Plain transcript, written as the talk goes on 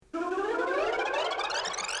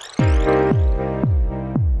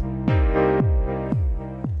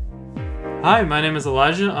Hi, my name is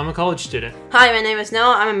Elijah. I'm a college student. Hi, my name is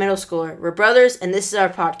Noah. I'm a middle schooler. We're brothers, and this is our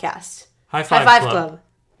podcast. High Five Club.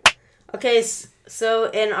 Okay, so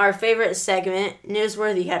in our favorite segment,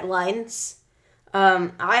 Newsworthy Headlines, I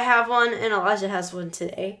have one, and Elijah has one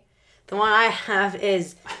today. The one I have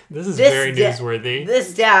is... This is very newsworthy.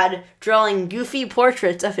 This dad drawing goofy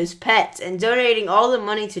portraits of his pets and donating all the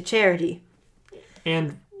money to charity.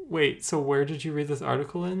 And wait, so where did you read this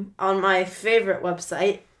article in? On my favorite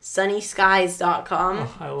website, sunnyskies.com.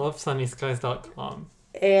 Oh, I love sunnyskies.com.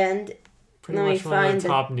 And pretty much one of the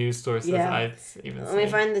top news sources I've even seen. Let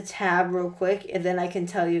me find the tab real quick, and then I can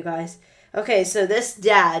tell you guys. Okay, so this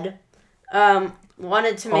dad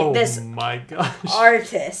wanted to make this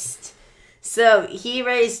artist. So he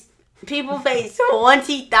raised... People paid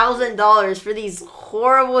 $20,000 for these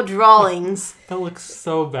horrible drawings. That looks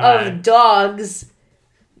so bad. Of dogs,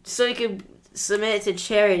 so he could submit it to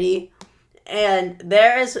charity. And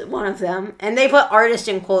there is one of them. And they put artist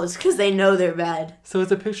in quotes because they know they're bad. So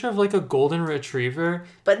it's a picture of like a golden retriever.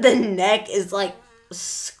 But the neck is like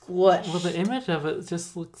squished. Well, the image of it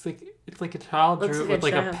just looks like it's like a child drew it with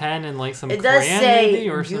like a pen and like some it crayon does say maybe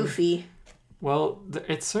or goofy. Some... Well,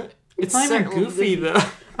 it's not even goofy though.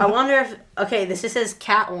 I wonder if... Okay, this just says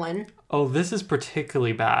cat one. Oh, this is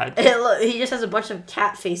particularly bad. He just has a bunch of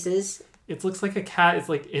cat faces. It looks like a cat is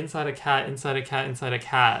like inside a cat, inside a cat, inside a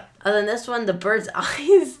cat. And then this one, the bird's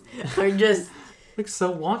eyes are just... Looks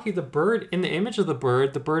so wonky. The bird, in the image of the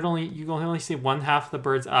bird you can only see one half of the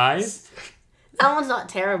bird's eyes. That one's not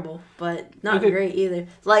terrible, but not great either.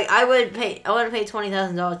 Like, I wouldn't pay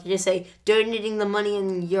 $20,000 to just say, donating the money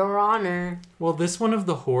in your honor. Well, this one of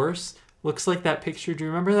the horse looks like that picture. Do you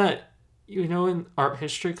remember that, in art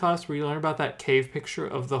history class where you learn about that cave picture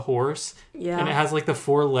of the horse? Yeah. And it has, like, the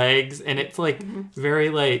four legs, and it's, like, very,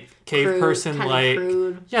 like, cave person, like...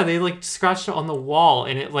 Crude. Yeah, they, like, scratched it on the wall,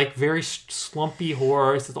 and it, like, very slumpy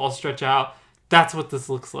horse. It's all stretched out. That's what this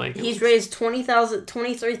looks like. He's raised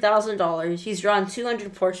 $23,000. He's drawn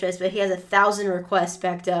 200 portraits, but he has 1,000 requests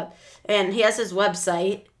backed up. And he has his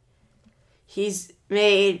website. He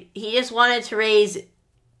just wanted to raise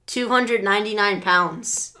 299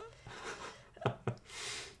 pounds.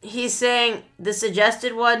 He's saying the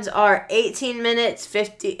suggested ones are 18 minutes,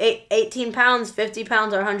 18 pounds, 50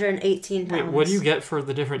 pounds, or 118 pounds. Wait, what do you get for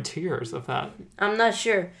the different tiers of that? I'm not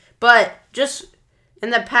sure. But just in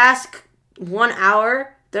the past 1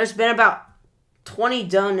 hour, there's been about 20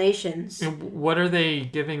 donations. And what are they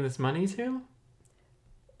giving this money to?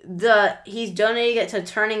 He's donating it to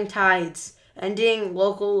Turning Tides, ending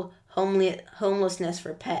local homelessness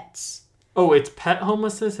for pets. Oh, it's pet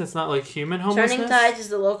homelessness? It's not like human homelessness? Turning Tides is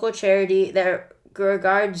the local charity that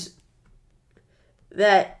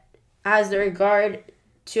has the regard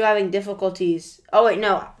to having difficulties. Oh, wait,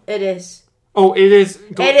 no, it is. Oh, it is.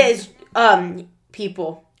 It is,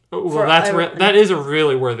 people. Oh, well, that is a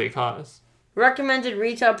really worthy cause. Recommended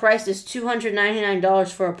retail price is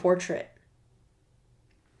 $299 for a portrait.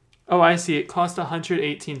 Oh, I see. It cost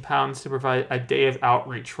 £118 to provide a day of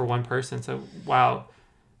outreach for one person. So, wow.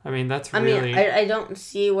 I mean, that's really... I don't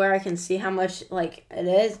see where I can see how much, like, it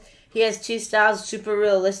is. He has two styles, super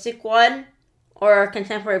realistic one, or a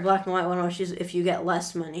contemporary black and white one, which is if you get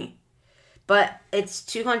less money. But it's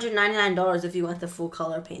 $299 if you want the full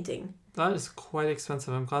color painting. That is quite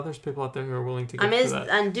expensive. I'm glad there's people out there who are willing to give for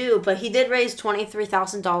that. I'm due, but he did raise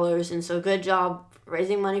 $23,000, and so good job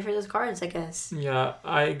raising money for those cards, I guess. Yeah,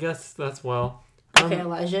 I guess that's well. Okay,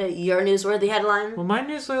 Elijah, your newsworthy headline? Well, my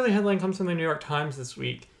newsworthy headline comes from the New York Times this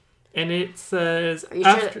week, and it says... Are you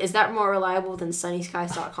sure? Is that more reliable than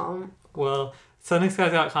sunnyskies.com? Well,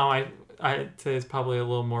 sunnyskies.com, I'd say is probably a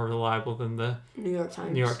little more reliable than the New York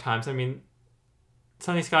Times. I mean,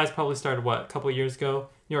 Sunny Skies probably started, a couple of years ago?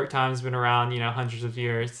 New York Times has been around, hundreds of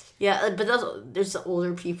years. Yeah, but there's the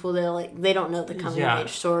older people that they don't know the coming of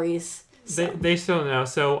age stories. So. They still don't know.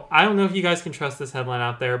 So I don't know if you guys can trust this headline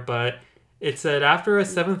out there, but it said, after a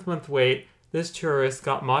 7th-month wait, this tourist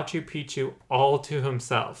got Machu Picchu all to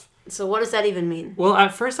himself. So what does that even mean? Well,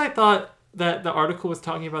 at first I thought that the article was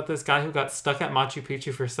talking about this guy who got stuck at Machu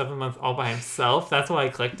Picchu for 7 months all by himself. That's why I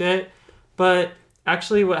clicked it. But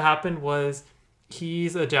actually what happened was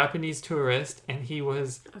he's a Japanese tourist, and he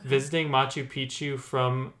was visiting Machu Picchu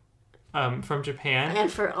from Japan.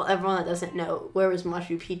 And for everyone that doesn't know, where was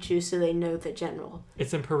Machu Picchu so they know the general?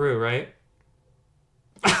 It's in Peru, right?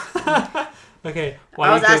 Okay,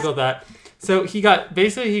 why you Google that? So he got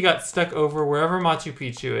stuck over wherever Machu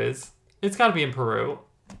Picchu is. It's got to be in Peru.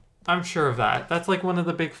 I'm sure of that. That's like one of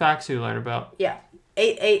the big facts you learn about. Yeah,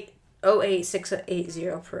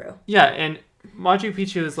 8808680 Peru. Yeah, and Machu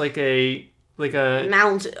Picchu is like a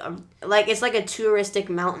mount, like it's like a touristic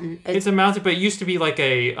mountain. It's a mountain, but it used to be like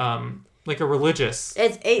a religious.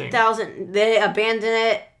 It's 8,000. They abandoned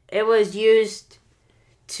it. It was used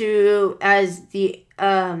as the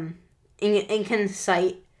Incan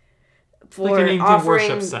site for like an Incan offering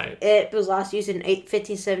worship site. It was last used in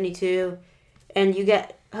 1572, and you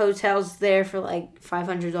get hotels there for like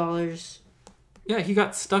 $500. Yeah, he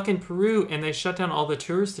got stuck in Peru, and they shut down all the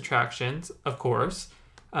tourist attractions, of course,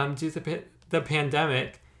 due to the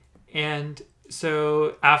pandemic. And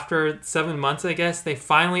so after 7 months, I guess, they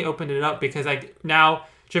finally opened it up because now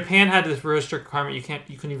Japan had this real strict requirement. You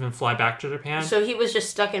couldn't even fly back to Japan. So he was just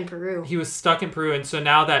stuck in Peru. He was stuck in Peru, and so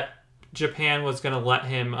now that Japan was going to let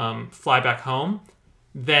him fly back home,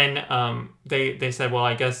 then they said, well,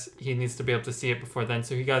 I guess he needs to be able to see it before then.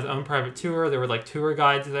 So he got his own private tour. There were like tour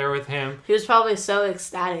guides there with him. He was probably so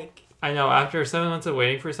ecstatic. I know. After 7 months of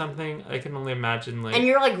waiting for something, I can only imagine and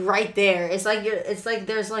you're like right there. It's like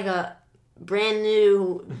there's like a brand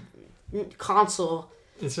new console.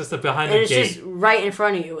 It's just behind the gate. It's just right in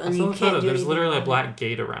front of you, and you can't do There's literally a black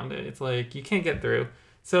gate around it. It's like you can't get through.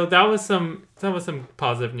 So that was some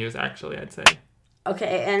positive news, actually, I'd say.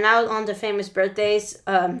 Okay, and now on to famous birthdays.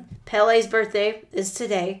 Pele's birthday is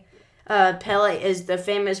today. Pele is the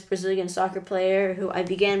famous Brazilian soccer player who I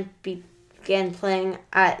began playing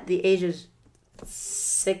at the age of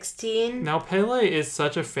 16. Now Pele is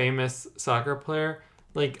such a famous soccer player.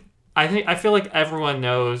 Like I feel like everyone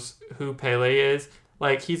knows who Pele is.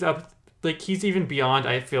 Like he's even beyond,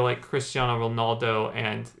 I feel like, Cristiano Ronaldo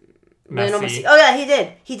and Messi. Oh yeah, he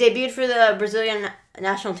did. He debuted for the Brazilian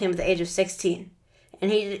national team at the age of 16.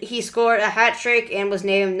 And he scored a hat trick and was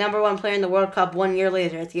named #1 player in the World Cup 1 year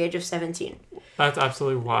later at the age of 17. That's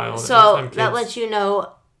absolutely wild. So that lets you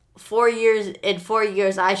know, 4 years, in 4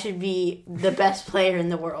 years, I should be the best player in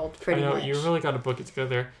the world, pretty much. You really got to book it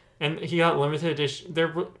together. And he got limited edition.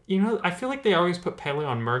 I feel like they always put Pele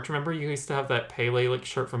on merch. Remember, you used to have that Pele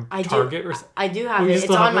shirt from Target or something. I do have it. It's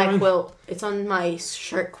on my quilt. It's on my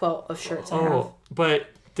shirt quilt of shirts. But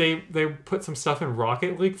they put some stuff in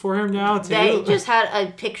Rocket League for him now too. They just had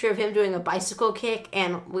a picture of him doing a bicycle kick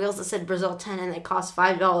and wheels that said Brazil 10, and they cost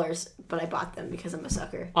 $5. But I bought them because I'm a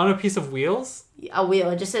sucker. On a piece of wheels? A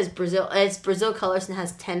wheel. It just says Brazil. It's Brazil colors and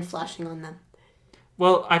has 10 flashing on them.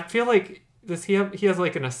 Well, I feel like he has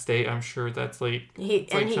like an estate, I'm sure, that's like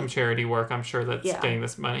some charity work, I'm sure, that's getting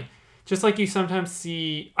this money. Just like you sometimes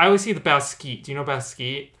see, I always see the Basquiat. Do you know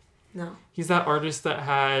Basquiat? No. He's that artist that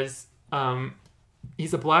has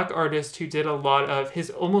he's a black artist who did a lot of his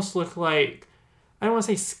almost look like, I don't want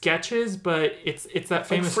to say sketches, but it's that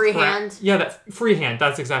famous like freehand. Yeah, that freehand.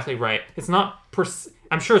 That's exactly right. It's not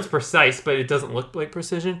I'm sure it's precise, but it doesn't look like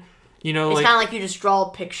precision. You know, it's kind of like you just draw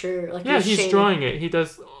a picture. Like he's drawing it. He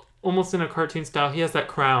does almost in a cartoon style. He has that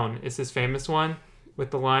crown. It's his famous one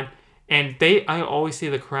with the line. And I always see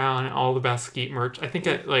the crown and all the Basquiat merch. I think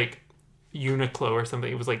at like Uniqlo or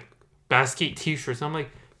something. It was like Basquiat t-shirts. I'm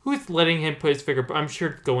like, who's letting him put his figure? I'm sure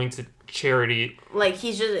it's going to charity. Like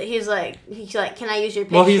he's like, can I use your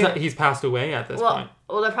picture? Well, he's passed away at this point.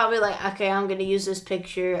 Well, they're probably like, okay, I'm going to use this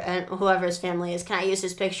picture, and whoever his family is, can I use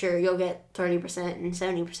this picture? You'll get 30%, and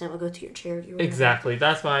 70% will go to your charity. Exactly.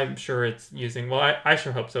 That's why I'm sure it's using. Well, I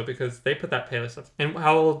sure hope so, because they put that Pele stuff. And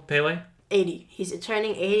how old Pele? 80. He's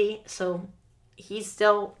turning 80, so he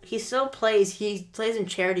still plays. He plays in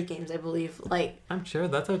charity games, I believe. Like, I'm sure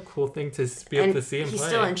that's a cool thing to be able to see him play. He's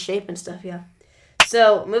still in shape and stuff, yeah.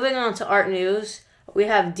 So, moving on to art news, we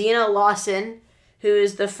have Dina Lawson, who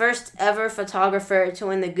is the first ever photographer to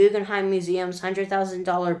win the Guggenheim Museum's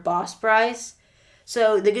 $100,000 Boss Prize.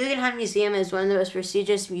 So the Guggenheim Museum is one of the most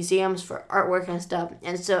prestigious museums for artwork and stuff.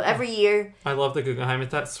 And so every year... I love the Guggenheim.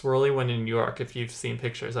 It's that swirly one in New York, if you've seen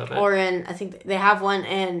pictures of it. Or I think they have one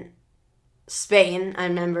in Spain, I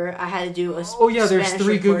remember. I had to do a there's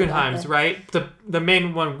 3 Guggenheims, right? The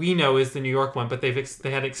main one we know is the New York one, but they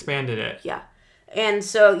had expanded it. Yeah. And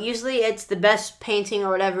so usually it's the best painting or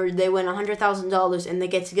whatever. They win $100,000 and they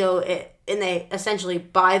get to go and they essentially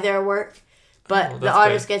buy their work. But the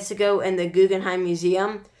artist gets to go in the Guggenheim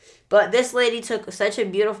Museum. But this lady took such a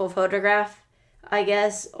beautiful photograph, I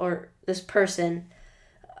guess, or this person.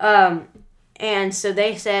 And so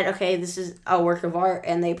they said, okay, this is a work of art.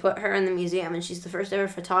 And they put her in the museum, and she's the first ever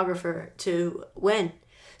photographer to win.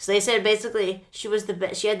 So they said basically she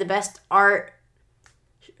had the best art.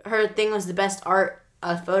 Her thing was the best art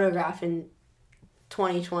photograph in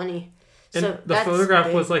 2020. And so the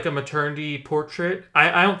photograph was like a maternity portrait.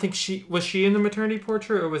 I don't think was she in the maternity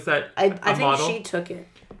portrait, or was that a model? I think she took it.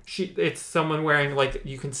 It's someone wearing, like,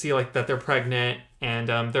 you can see like that they're pregnant and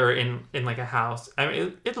they're in like a house. I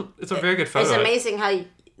mean, it's a very good photo. It's amazing how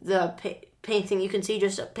the painting, you can see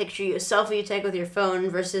just a picture, a selfie you take with your phone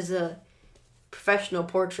versus a professional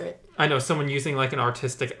portrait. I know, someone using like an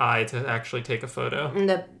artistic eye to actually take a photo. And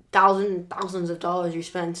the thousands of dollars you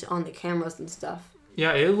spent on the cameras and stuff.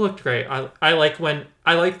 Yeah, it looked great. I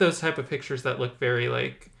like those type of pictures that look very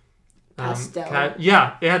like pastel.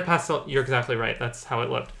 Yeah, it had pastel. You're exactly right. That's how it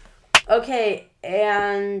looked. Okay,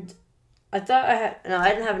 and I thought I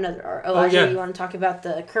didn't have another art. Elijah, you want to talk about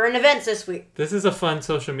the current events this week? This is a fun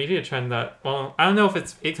social media trend that, well, I don't know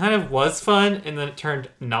if it kind of was fun and then it turned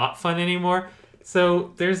not fun anymore.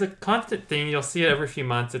 So there's a constant thing. You'll see it every few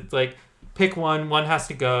months. It's like, pick one has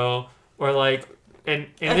to go, or like, and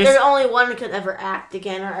if there's only one who could ever act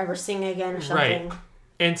again or ever sing again or something. Right.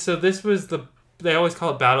 And so this was they always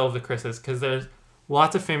call it Battle of the Chris's because there's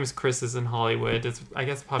lots of famous Chris's in Hollywood. It's, I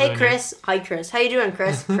guess, popular. Hey, Chris. Hi, Chris. How you doing,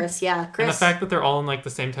 Chris? Chris, yeah, Chris. And the fact that they're all in like the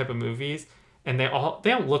same type of movies, and they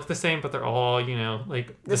don't look the same, but they're all, you know,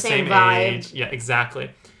 like the same vibe. age. Yeah,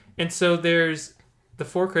 exactly. And so there's the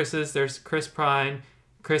four Chris's. There's Chris Pine,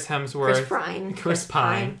 Chris Hemsworth, Chris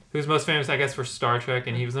Pine, who's most famous, I guess, for Star Trek,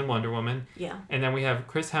 and he was in Wonder Woman. Yeah. And then we have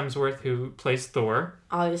Chris Hemsworth, who plays Thor.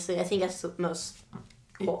 Obviously, I think that's the most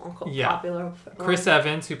quote-unquote popular one. Chris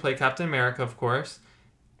Evans, who played Captain America, of course.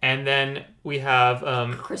 And then we have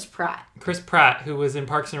Chris Pratt. Chris Pratt, who was in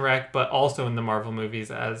Parks and Rec, but also in the Marvel movies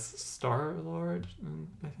as Star-Lord,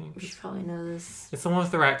 I think. You should probably know this. It's the one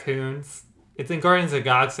with the raccoons. It's in Guardians of the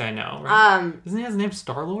Galaxy, I know, right? Isn't his name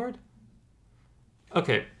Star-Lord?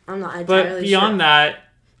 Okay. I'm not entirely sure. But beyond that...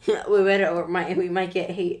 we might get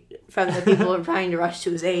hate from the people who are trying to rush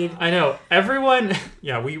to his aid. I know. Everyone...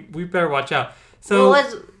 Yeah, we better watch out. So,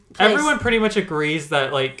 everyone pretty much agrees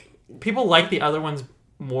that, like, people like the other ones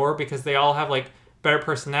more because they all have like better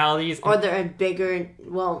personalities, or they're bigger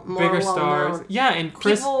stars. Known. Yeah, and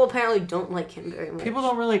Chris, people apparently don't like him very much. People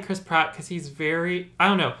don't really like Chris Pratt because he's very, I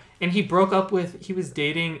don't know. And he broke up with, he was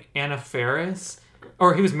dating Anna Faris,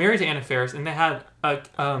 or he was married to Anna Faris, and they had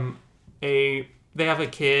they have a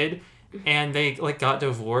kid, and they like got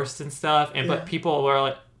divorced and stuff. And but people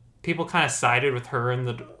kind of sided with her, and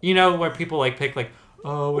where people like pick like.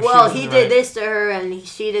 Oh, well, he did this to her, and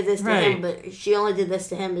she did this to him, but she only did this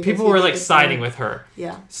to him because people were like siding with her.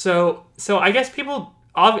 Yeah. So I guess people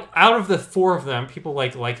out of the four of them, people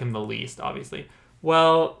like him the least, obviously.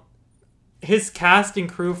 Well, his cast and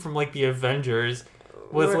crew from like the Avengers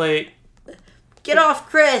was like, get off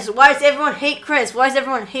Chris! Why does everyone hate Chris? Why is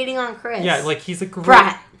everyone hating on Chris? Yeah, like he's a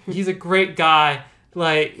great guy.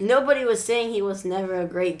 Like nobody was saying he was never a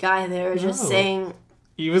great guy. They were just saying.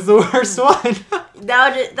 He was the worst one.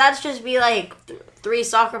 That's just be like three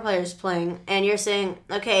soccer players playing, and you're saying,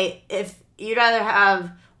 okay, if you'd rather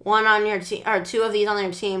have one on your team or two of these on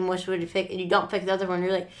your team, which would you pick? And you don't pick the other one.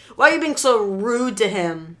 You're like, why are you being so rude to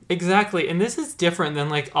him? Exactly, and this is different than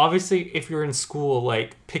like obviously if you're in school,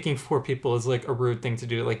 like picking four people is like a rude thing to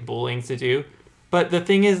do, like bullying to do. But the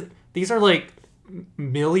thing is, these are like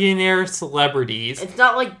millionaire celebrities. It's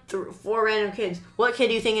not like four random kids. What kid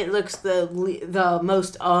do you think it looks the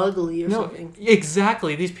most ugly or something?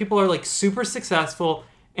 Exactly. These people are like super successful,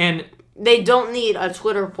 and they don't need a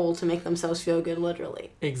Twitter poll to make themselves feel good.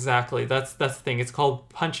 Literally. Exactly. That's the thing. It's called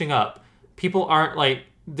punching up. People aren't like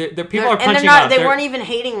people are punching up. They weren't even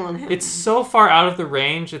hating on him. It's so far out of the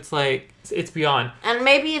range. It's like it's beyond. And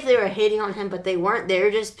maybe if they were hating on him, but they weren't. They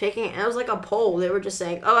were just picking. It was like a poll. They were just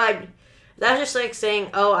saying, That's just like saying,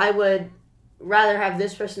 I would rather have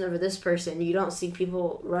this person over this person. You don't see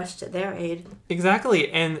people rush to their aid.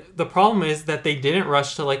 Exactly. And the problem is that they didn't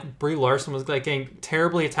rush to, like, Brie Larson was, like, getting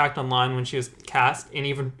terribly attacked online when she was cast, and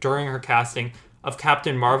even during her casting of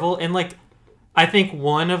Captain Marvel. And, like, I think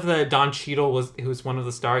one of the, Don Cheadle, who was one of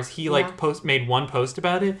the stars, he, made one post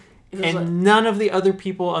about it. And none of the other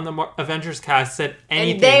people on the Avengers cast said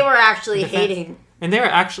anything. And they were actually hating. And they were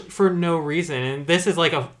actually for no reason. And this is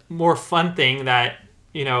like a more fun thing that,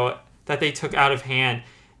 that they took out of hand.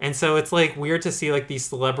 And so it's like weird to see like these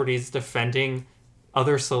celebrities defending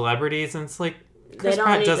other celebrities. And it's like Chris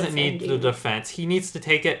Pratt doesn't need the defense. He needs to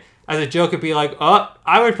take it as a joke and be like,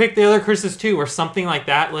 I would pick the other Chris's too, or something like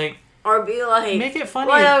that. Like, or be like, make it funny.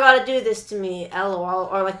 Why do I gotta do this to me? LOL.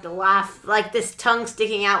 Or like the laugh, like this tongue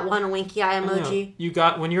sticking out, one winky eye emoji. You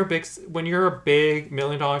got when you're a big $1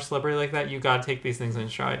 million celebrity like that, you gotta take these things in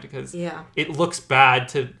stride because it looks bad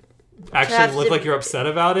to actually look like you're upset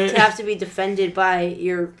about it. To have to be defended by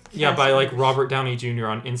your by like Robert Downey Jr.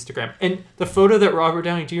 on Instagram. And the photo that Robert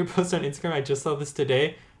Downey Jr. posted on Instagram, I just saw this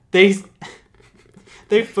today. They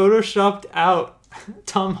photoshopped out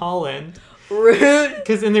Tom Holland. Rude.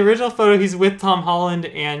 Because in the original photo, he's with Tom Holland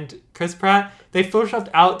and Chris Pratt. They photoshopped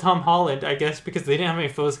out Tom Holland, I guess, because they didn't have any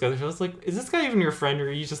photos together. So I was like, is this guy even your friend, or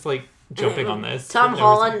are you just like jumping on this? Tom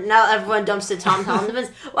Holland. Now everyone dumps to Tom Holland.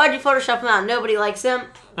 Why'd you Photoshop him out? Nobody likes him.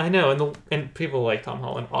 I know, and people like Tom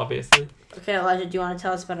Holland, obviously. Okay, Elijah, do you want to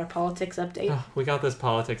tell us about our politics update? Oh, we got this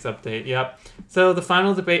politics update. Yep. So the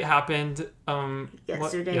final debate happened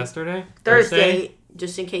yesterday. Thursday.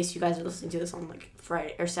 Just in case you guys are listening to this on like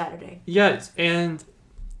Friday or Saturday. Yes, and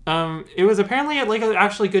it was apparently like an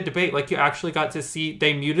actually good debate. Like you actually got to see,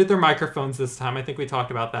 they muted their microphones this time. I think we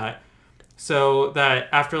talked about that. So that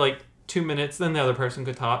after like 2 minutes, then the other person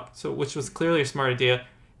could talk. So which was clearly a smart idea.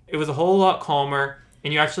 It was a whole lot calmer,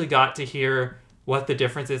 and you actually got to hear what the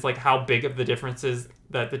difference is, like how big of the difference is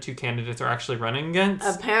that the two candidates are actually running against.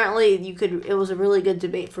 Apparently, it was a really good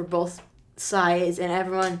debate for both sides, and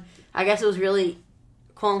everyone. I guess it was really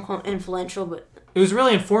quote unquote influential, but it was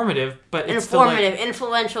really informative. But it's informative. Still like,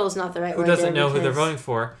 influential is not the right word. Who doesn't know who they're voting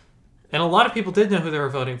for? And a lot of people did know who they were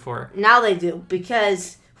voting for. Now they do,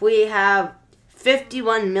 because we have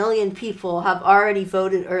 51 million people have already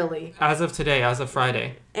voted early. As of today, as of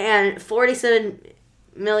Friday. And 47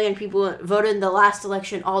 million people voted in the last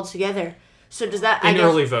election altogether. So does that...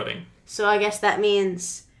 early voting. So I guess that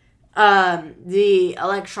means the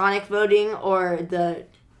electronic voting or the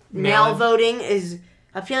mail voting is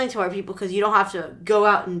appealing to our people because you don't have to go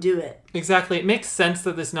out and do it. Exactly. It makes sense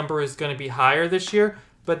that this number is going to be higher this year,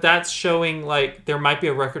 but that's showing like there might be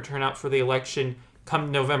a record turnout for the election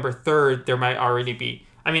come November 3rd. There might already be.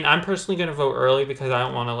 I mean, I'm personally going to vote early because I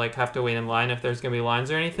don't want to like have to wait in line if there's going to be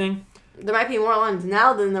lines or anything. There might be more lines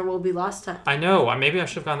now than there will be last time. I know. Maybe I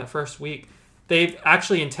should have gone that first week. They've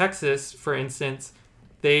actually, in Texas, for instance,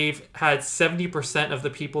 they've had 70% of the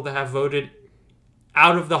people that have voted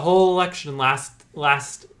out of the whole election last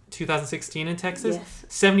 2016 in Texas. Yes.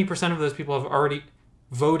 70% of those people have already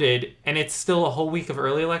voted, and it's still a whole week of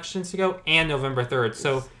early elections to go, and November 3rd.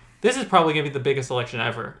 So this is probably going to be the biggest election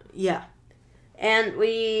ever. Yeah. And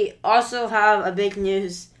we also have a big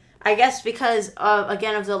news, I guess because of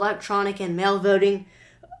the electronic and mail voting.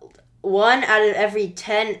 1 out of every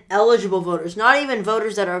 10 eligible voters, not even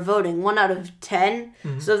voters that are voting, 1 out of 10.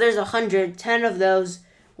 Mm-hmm. So there's 100. 10 of those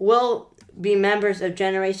will be members of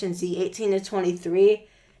Generation Z, 18 to 23,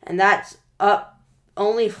 and that's up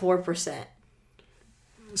only 4%.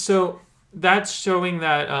 So that's showing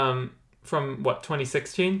that from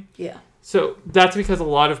 2016? Yeah. So that's because a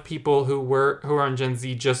lot of people who are on Gen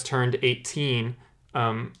Z just turned 18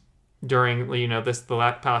 during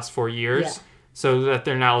the past 4 years. Yeah. So that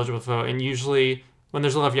they're now eligible to vote. And usually when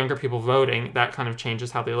there's a lot of younger people voting, that kind of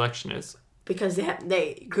changes how the election is. Because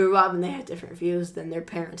they grew up and they have different views than their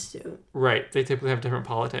parents do. Right. They typically have different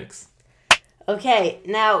politics. Okay,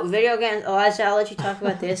 now video games. Elijah, I'll let you talk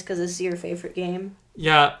about this because this is your favorite game.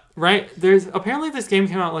 Yeah, right. Apparently this game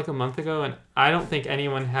came out like a month ago, and I don't think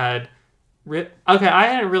anyone had... Okay, I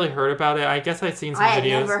hadn't really heard about it. I guess I'd seen some videos. I had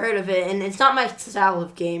never heard of it, and it's not my style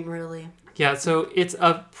of game, really. Yeah, so it's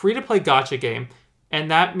a free-to-play gacha game, and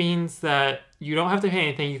that means that you don't have to pay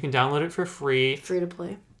anything. You can download it for free.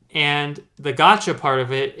 Free-to-play. And the gacha part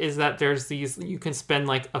of it is that there's these... You can spend,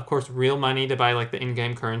 like, of course, real money to buy, like, the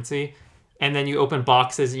in-game currency, and then you open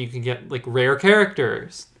boxes and you can get, like, rare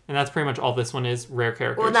characters. And that's pretty much all this one is, rare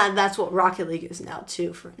characters. Well, that's what Rocket League is now,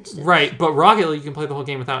 too, for instance. Right, but Rocket League, you can play the whole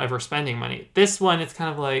game without ever spending money. This one, it's kind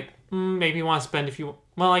of like, maybe you want to spend if you...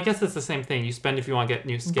 Well, I guess it's the same thing. You spend if you want to get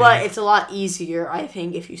new skins. But it's a lot easier, I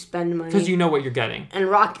think, if you spend money. Because you know what you're getting. And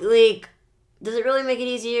Rocket League, does it really make it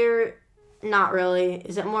easier? Not really.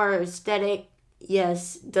 Is it more aesthetic?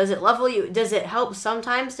 Yes. Does it level you? Does it help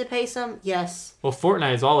sometimes to pay some? Yes. Well,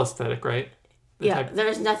 Fortnite is all aesthetic, right?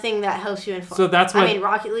 There's nothing that helps you in Fortnite. So that's why...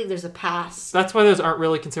 Rocket League, there's a pass. That's why those aren't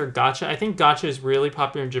really considered gacha. I think gacha is really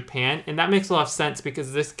popular in Japan, and that makes a lot of sense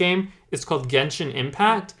because this game is called Genshin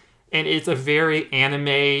Impact, and it's a very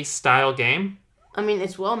anime-style game. I mean,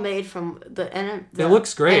 it's well made from it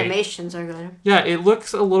looks great. Animations are good. Yeah, it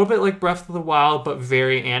looks a little bit like Breath of the Wild, but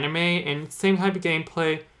very anime, and same type of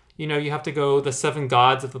gameplay. You know, you have to go the 7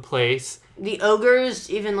 gods of the place. The ogres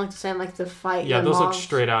even look the same, like the fight. Yeah, those look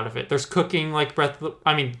straight out of it. There's cooking like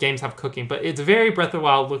games have cooking, but it's very Breath of the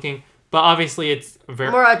Wild looking. But obviously, it's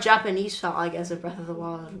very more a Japanese style, I guess, of Breath of the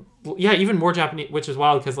Wild. Well, yeah, even more Japanese, which is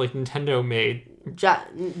wild because like Nintendo made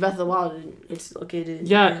Breath of the Wild. It's located.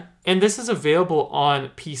 Yeah, and this is available on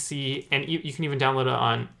PC, and you can even download it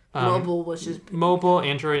on mobile, which is mobile,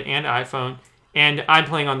 Android, and iPhone. And I'm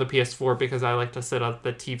playing on the PS4 because I like to sit on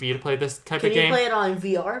the TV to play this type of game. Can you play it on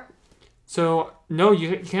VR? So, no,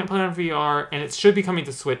 you can't play it on VR, and it should be coming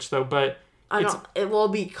to Switch, though, but... It will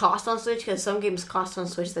be cost on Switch, because some games cost on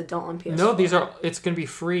Switch that don't on PS4. No, it's going to be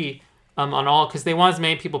free. on all, because they want as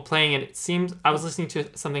many people playing. And it seems, I was listening to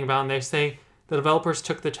something about it, and they say the developers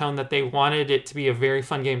took the tone that they wanted it to be a very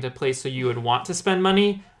fun game to play, so you would want to spend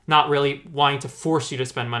money, not really wanting to force you to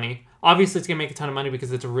spend money. Obviously, it's gonna make a ton of money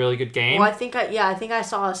because it's a really good game. Well, I think I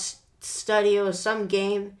saw a study. It was some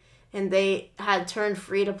game, and they had turned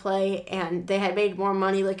free to play, and they had made more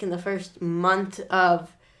money like in the first month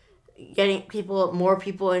of getting more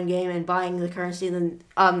people in game and buying the currency than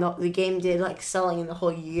the game did like selling in the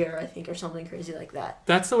whole year, I think, or something crazy like that.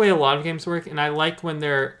 That's the way a lot of games work, and I like when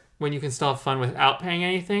you can still have fun without paying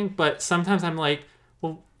anything. But sometimes I'm like,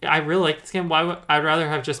 well, I really like this game. I'd rather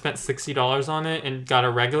have just spent $60 on it and got a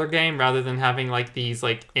regular game rather than having like these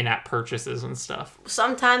like in-app purchases and stuff.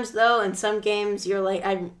 Sometimes though, in some games, you're like,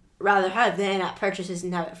 I'd rather have the in-app purchases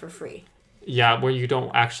and have it for free. Yeah, where you don't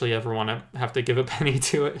actually ever want to have to give a penny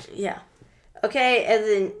to it. Yeah. Okay, and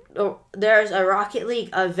then there's a Rocket League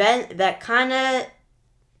event that kind of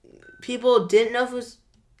people didn't know if it was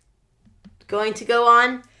going to go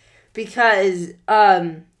on because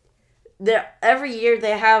every year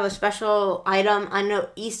they have a special item. I know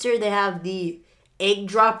Easter they have the egg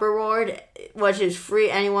drop reward, which is free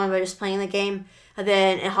to anyone by just playing the game. And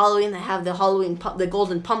then in Halloween, they have the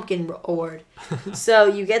golden pumpkin award. So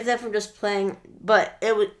you get that from just playing. But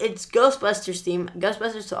it's Ghostbusters theme.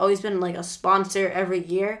 Ghostbusters has always been like a sponsor every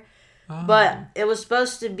year. Oh. But it was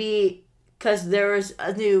supposed to be because there was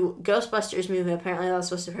a new Ghostbusters movie. Apparently that was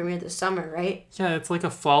supposed to premiere this summer, right? Yeah, it's like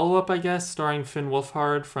a follow-up, I guess, starring Finn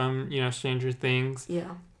Wolfhard from, Stranger Things.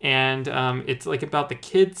 Yeah. And it's like about the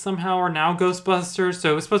kids somehow are now Ghostbusters.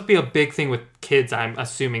 So it was supposed to be a big thing with kids, I'm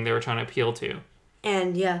assuming they were trying to appeal to.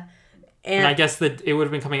 And yeah. And I guess that it would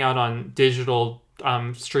have been coming out on digital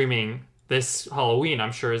streaming this Halloween,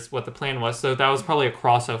 I'm sure is what the plan was. So that was probably a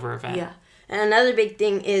crossover event. Yeah. And another big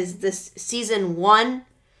thing is this season 1.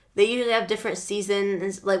 They usually have different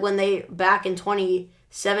seasons. Like when back in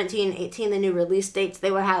 2017, 18, the new release dates,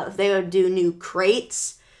 they would do new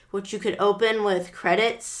crates, which you could open with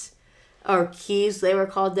credits or keys, they were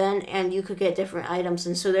called then, and you could get different items.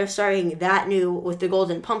 And so they're starting that new with the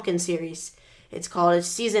Golden Pumpkin series. It's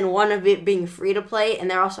season 1 of it being free to play, and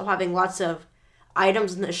they're also having lots of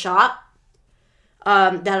items in the shop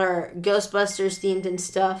that are Ghostbusters themed and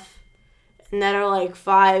stuff, and that are like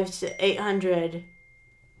 $500 to $800.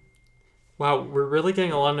 Wow, we're really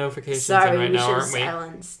getting a lot of notifications right now, aren't we?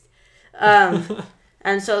 Silenced.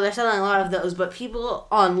 And so they're selling a lot of those, but people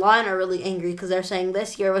online are really angry because they're saying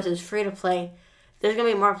this year was free to play. There's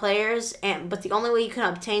gonna be more players, but the only way you can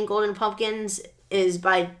obtain golden pumpkins is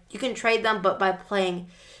you can trade them, but by playing.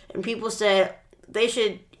 And people said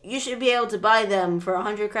you should be able to buy them for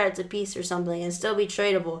 100 credits a piece or something and still be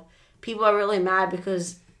tradable. People are really mad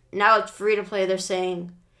because now it's free to play. They're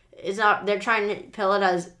saying it's not. They're trying to pill it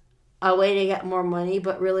as a way to get more money,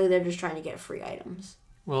 but really they're just trying to get free items.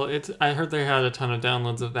 Well, I heard they had a ton of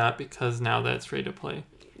downloads of that because now that it's free to play.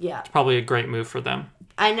 Yeah. It's probably a great move for them.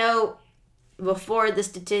 I know before the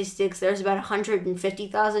statistics, there's about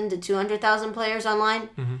 150,000 to 200,000 players online.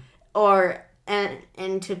 Mm-hmm.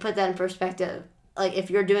 And to put that in perspective, like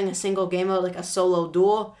if you're doing a single game mode, like a solo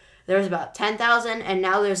duel, there's about 10,000, and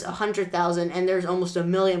now there's 100,000, and there's almost 1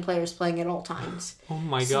 million players playing at all times. Oh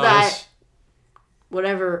my so gosh. That,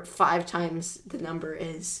 whatever 5 times the number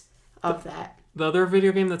is of that. The other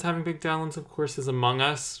video game that's having big downloads, of course, is Among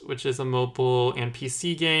Us, which is a mobile and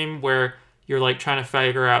PC game where you're like trying to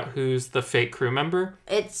figure out who's the fake crew member.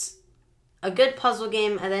 It's a good puzzle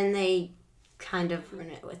game, and then they kind of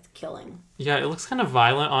ruin it with killing. Yeah, it looks kind of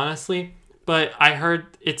violent, honestly. But I heard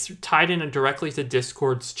it's tied in directly to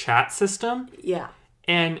Discord's chat system. Yeah.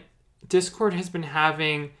 And Discord has been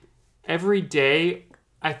having every day,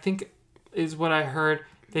 I think is what I heard,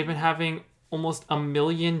 they've been having almost 1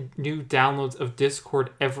 million new downloads of Discord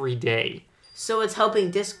every day. So it's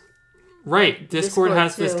helping Right. Discord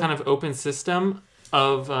has too. This kind of open system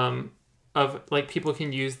of like people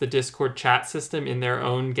can use the Discord chat system in their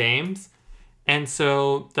own games. And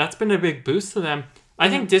so that's been a big boost to them. I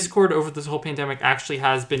think Discord over this whole pandemic actually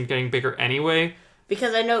has been getting bigger anyway.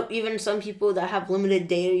 Because I know even some people that have limited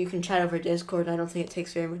data, you can chat over Discord. I don't think it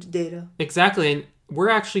takes very much data. Exactly. And we're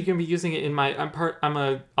actually going to be using it I'm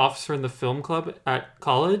a officer in the film club at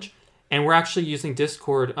college, and we're actually using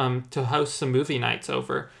Discord to host some movie nights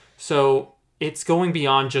over. So it's going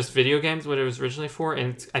beyond just video games, what it was originally for,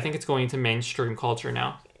 and I think it's going into mainstream culture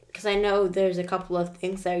now. Because I know there's a couple of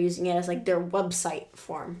things that are using it as like their website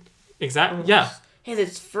form. Exactly. Yeah. Because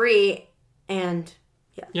it's free and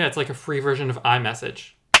yeah. Yeah, it's like a free version of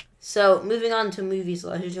iMessage. So moving on to movies, do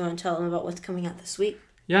you want to tell them about what's coming out this week?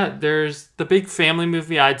 Yeah, there's the big family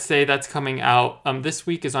movie I'd say that's coming out this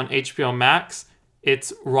week is on HBO Max.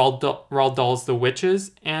 it's Roald Dahl's The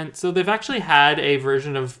Witches. And so they've actually had a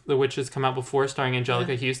version of The Witches come out before starring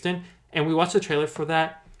Angelica Houston. And we watched the trailer for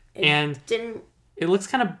that. It looks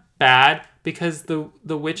kind of bad because the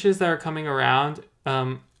witches that are coming around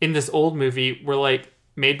in this old movie were like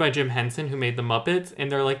made by Jim Henson, who made the Muppets.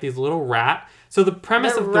 And they're like these little So the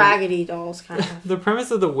premise of raggedy dolls, kind of. The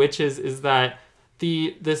premise of The Witches is that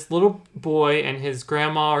this little boy and his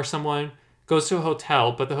grandma or someone goes to a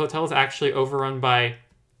hotel, but the hotel is actually overrun by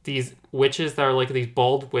these witches that are like these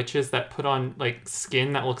bald witches that put on like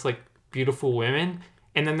skin that looks like beautiful women,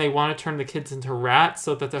 and then they want to turn the kids into rats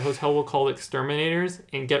so that the hotel will call exterminators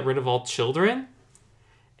and get rid of all children.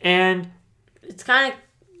 And it's kind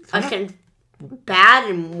of bad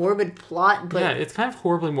and morbid plot, but yeah, it's kind of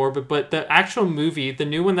horribly morbid. But the actual movie, the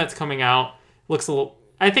new one that's coming out, looks a little.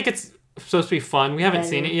 I think it's supposed to be fun. We haven't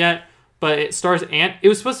seen it yet. But it stars it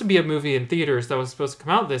was supposed to be a movie in theaters that was supposed to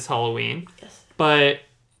come out this Halloween. Yes. But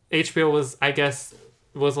HBO was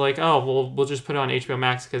like, oh, well, we'll just put it on HBO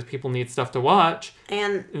Max because people need stuff to watch.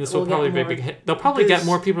 And this will probably be a big hit. They'll probably get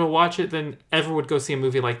more people to watch it than ever would go see a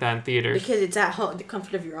movie like that in theaters. Because it's at home, the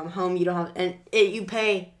comfort of your own home. You don't have, and you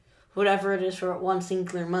pay whatever it is for one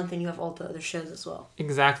singular month, and you have all the other shows as well.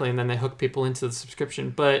 Exactly, and then they hook people into the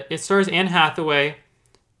subscription. But it stars Anne Hathaway.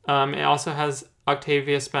 It also has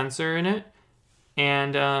Octavia Spencer in it,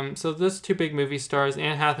 and so those two big movie stars.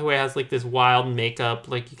 Anne Hathaway has like this wild makeup,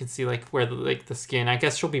 like you can see like where the skin. I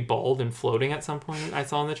guess she'll be bald and floating at some point. I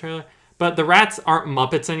saw in the trailer, but the rats aren't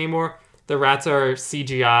Muppets anymore. The rats are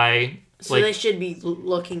CGI. So they should be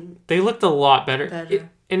looking. They looked a lot better.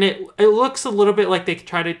 It looks a little bit like they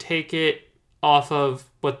try to take it off of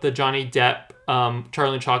what the Johnny Depp,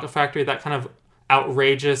 Charlie and Chocolate Factory, that kind of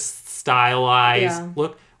outrageous stylized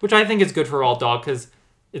look. Which I think is good for Roald Dahl because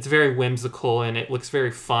it's very whimsical and it looks very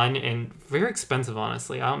fun and very expensive,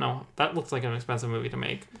 honestly. I don't know. That looks like an expensive movie to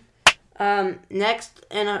make. Next,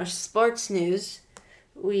 in our sports news,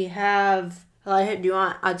 we have... do you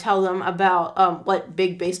want to tell them about what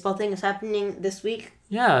big baseball thing is happening this week?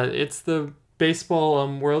 Yeah, it's the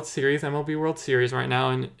baseball World Series, MLB World Series right now.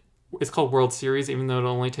 And it's called World Series even though it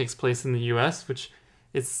only takes place in the U.S., which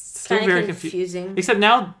is still kinda very confusing. Except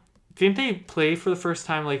now... Didn't they play for the first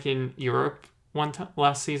time like in Europe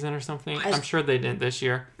last season or something? I'm sure they didn't this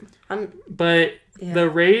year. But the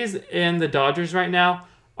Rays and the Dodgers right now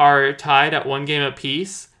are tied at 1 game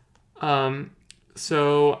apiece.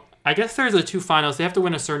 So I guess there's the 2 finals. They have to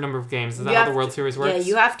win a certain number of games. Is that how the World Series works? Yeah,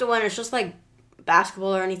 you have to win. It's just like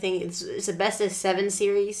basketball or anything. It's a best of 7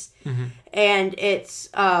 series, and it's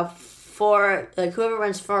for like whoever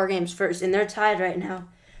wins 4 games first, and they're tied right now.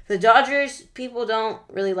 The Dodgers, people don't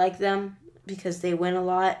really like them because they win a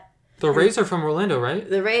lot. The Rays are from Orlando, right?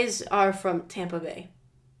 The Rays are from Tampa Bay.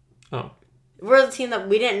 Oh. We're the team that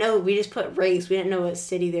we didn't know. We just put Rays. We didn't know what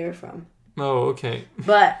city they were from. Oh, okay.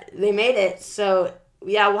 But they made it. So,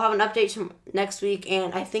 yeah, we'll have an update next week.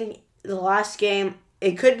 And I think the last game,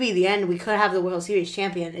 it could be the end. We could have the World Series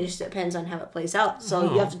champion. It just depends on how it plays out.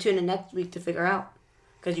 So you have to tune in next week to figure out.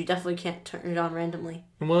 Because you definitely can't turn it on randomly.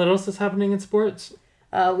 And what else is happening in sports?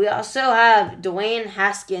 We also have Dwayne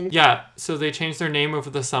Haskins. Yeah, so they changed their name over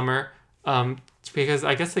the summer because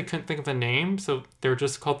I guess they couldn't think of a name, so they were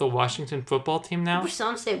just called the Washington Football Team now. Which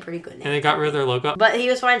sounds like a pretty good name. And they got rid of their logo. But he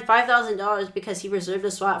was fined $5,000 because he reserved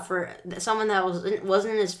a spot for someone that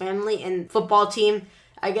wasn't in his family, and football team,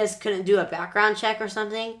 I guess, couldn't do a background check or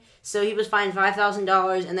something. So he was fined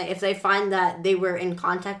 $5,000, and if they find that they were in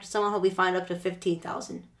contact with someone, he'll be fined up to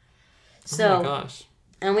 $15,000. So, oh my gosh.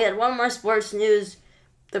 And we had one more sports news.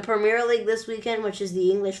 The Premier League this weekend, which is the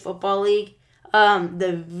English Football League,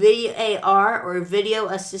 the VAR, or Video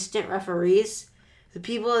Assistant Referees, the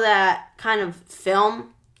people that kind of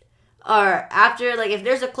film, are after, like, if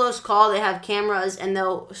there's a close call, they have cameras, and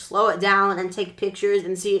they'll slow it down and take pictures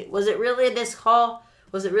and see, was it really a disc call?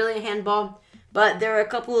 Was it really a handball? But there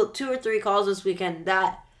were 2 or 3 calls this weekend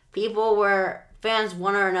that fans,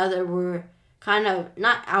 one or another, were kind of,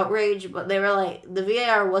 not outraged, but they were like, the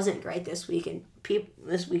VAR wasn't great this weekend.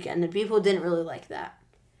 The people didn't really like that.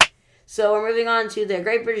 So we're moving on to the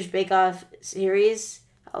Great British Bake Off series.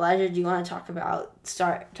 Elijah, do you want to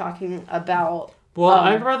start talking about... Well,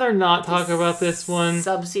 I'd rather not talk about this one.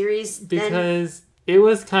 Sub-series? Because it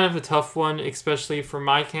was kind of a tough one, especially for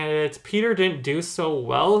my candidates. Peter didn't do so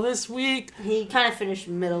well this week. He kind of finished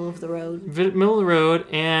middle of the road.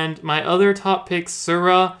 And my other top pick,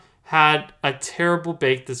 Surah, had a terrible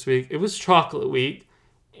bake this week. It was chocolate week.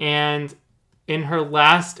 And... in her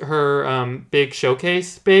big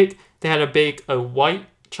showcase bake, they had to bake a white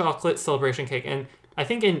chocolate celebration cake. And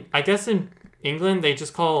I guess in England, they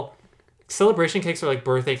just call celebration cakes are like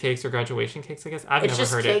birthday cakes or graduation cakes, I guess. I've never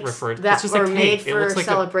heard it referred. It's just a cake. Made for it looks like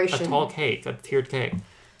celebration. a tall cake, a tiered cake.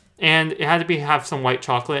 And it had to have some white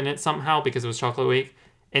chocolate in it somehow because it was chocolate week.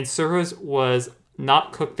 And Sura's was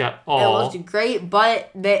not cooked at all. It looked great,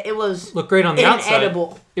 but it was looked great on the outside.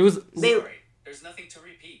 Inedible. It was... There's nothing to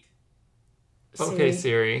repeat. Okay,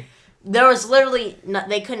 Siri. There was literally...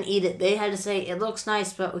 they couldn't eat it. They had to say, it looks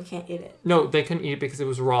nice, but we can't eat it. No, they couldn't eat it because it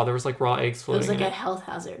was raw. There was like raw eggs floating in it. It was like a health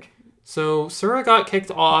hazard. So Sura got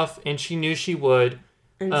kicked off, and she knew she would.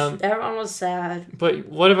 And everyone was sad. But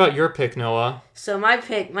what about your pick, Noah? So my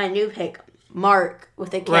new pick, Mark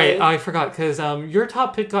with a K. Right, I forgot because your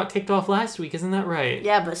top pick got kicked off last week, isn't that right?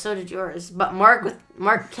 Yeah, but so did yours. But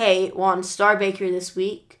Mark K won Star Baker this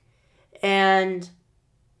week, and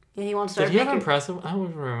he won Star Baker. Did he have impressive? I don't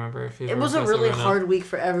even remember if he. It was a really hard week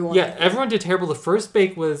for everyone. Yeah, everyone did terrible. The first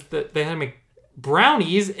bake was that they had to make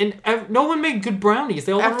brownies, and no one made good brownies.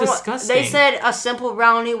 They all looked disgusting. They said a simple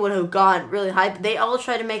brownie would have gone really high, but they all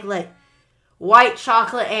tried to make like white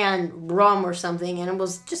chocolate and rum or something, and it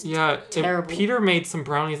was just terrible. Peter made some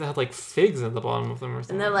brownies that had like figs at the bottom of them or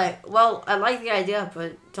something. And they're like, well, I like the idea,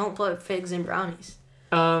 but don't put figs in brownies.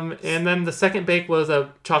 And then the second bake was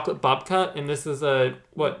a chocolate babka, and this is a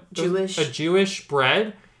Jewish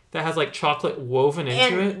bread that has like chocolate woven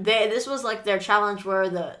into it. This was like their challenge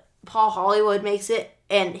where Paul Hollywood makes it,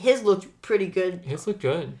 and his looked pretty good. His looked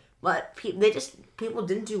good. But people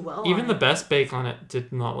didn't do well. Even the best bake on it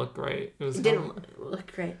did not look great. It didn't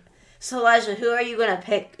look great. So Elijah, who are you gonna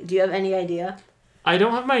pick? Do you have any idea? I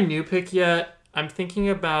don't have my new pick yet. I'm thinking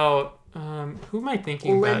about who am I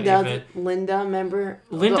thinking about? Linda, remember?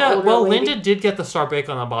 Linda did get the star bake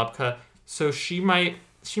on the babka, so she might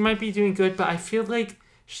be doing good. But I feel like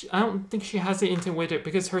I don't think she has it into with it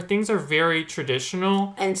because her things are very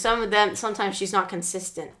traditional. And some of them, sometimes she's not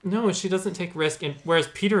consistent. No, she doesn't take risk. And whereas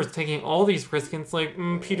Peter is taking all these risks, and it's like,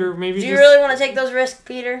 Peter, maybe Do you really want to take those risks,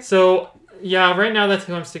 Peter? So, yeah, right now that's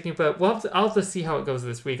who I'm sticking. But I'll have to see how it goes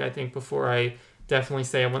this week, I think, before I definitely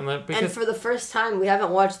say I want to. And for the first time, we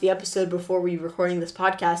haven't watched the episode before we were recording this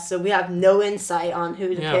podcast, so we have no insight on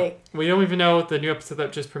who to pick. We don't even know the new episode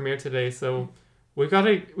that just premiered today, so we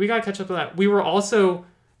gotta catch up to that. We were also...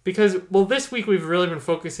 Because, this week we've really been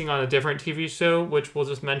focusing on a different TV show, which we'll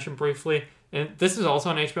just mention briefly. And this is also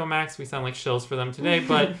on HBO Max. We sound like shills for them today.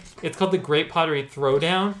 But it's called The Great Pottery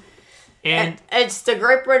Throwdown. And it's the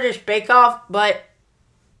Great British Bake Off, but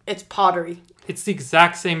it's pottery. It's the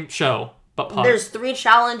exact same show, but pottery. There's 3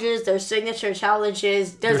 challenges. There's signature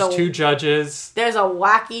challenges. There's 2 judges. There's a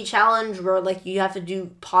wacky challenge where, like, you have to do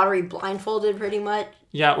pottery blindfolded pretty much.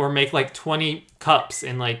 Yeah, or make, like, 20 cups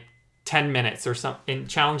in, like, 10 minutes or something,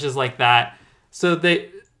 challenges like that. So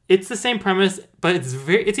it's the same premise, but it's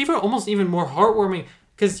almost even more heartwarming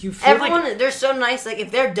because you feel they're so nice. Like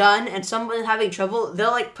if they're done and someone's having trouble,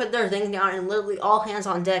 they'll like put their things down and literally all hands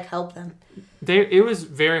on deck help them. It was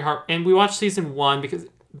very hard, and we watched season 1 because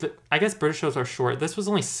I guess British shows are short. This was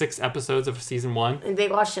only 6 episodes of season 1, and they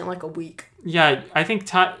watched it in like a week. Yeah, I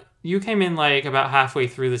think you came in like about halfway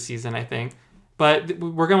through the season, I think. But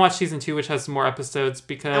we're gonna watch season 2, which has some more episodes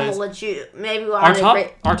because I'm gonna let you maybe our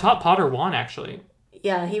top potter won actually.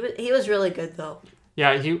 Yeah, he was really good though.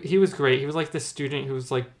 Yeah, he was great. He was like this student who was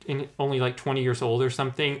like only like 20 years old or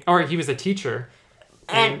something, or he was a teacher.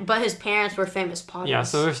 But his parents were famous potters. Yeah,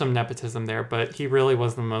 so there's some nepotism there, but he really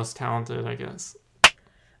was the most talented, I guess.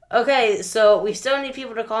 Okay, so we still need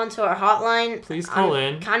people to call into our hotline. Please call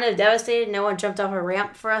in. Kind of devastated. No one jumped off a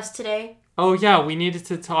ramp for us today. Oh, yeah, we needed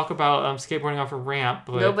to talk about skateboarding off a ramp.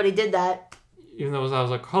 But nobody did that. Even though that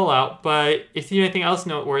was a call-out. But if you need anything else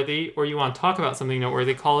noteworthy or you want to talk about something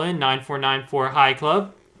noteworthy, call in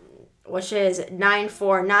 9494-HI-CLUB. Which is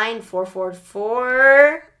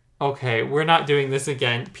 949-444. Okay, we're not doing this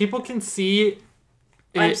again. People can see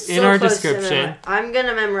it in our description. I'm going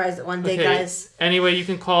to memorize it one day, guys. Anyway, you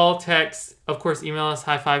can call, text, of course, email us,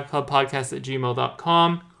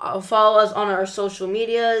 high5clubpodcast@gmail.com. Follow us on our social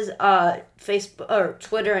medias, Facebook or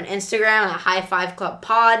Twitter and Instagram at High Five Club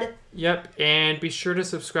Pod. Yep, and be sure to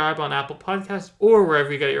subscribe on Apple Podcasts or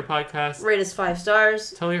wherever you get your podcasts. Rate us 5 stars.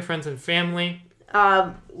 Tell your friends and family.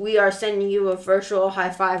 We are sending you a virtual high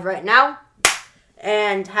five right now.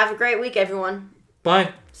 And have a great week, everyone.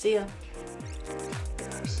 Bye. See ya.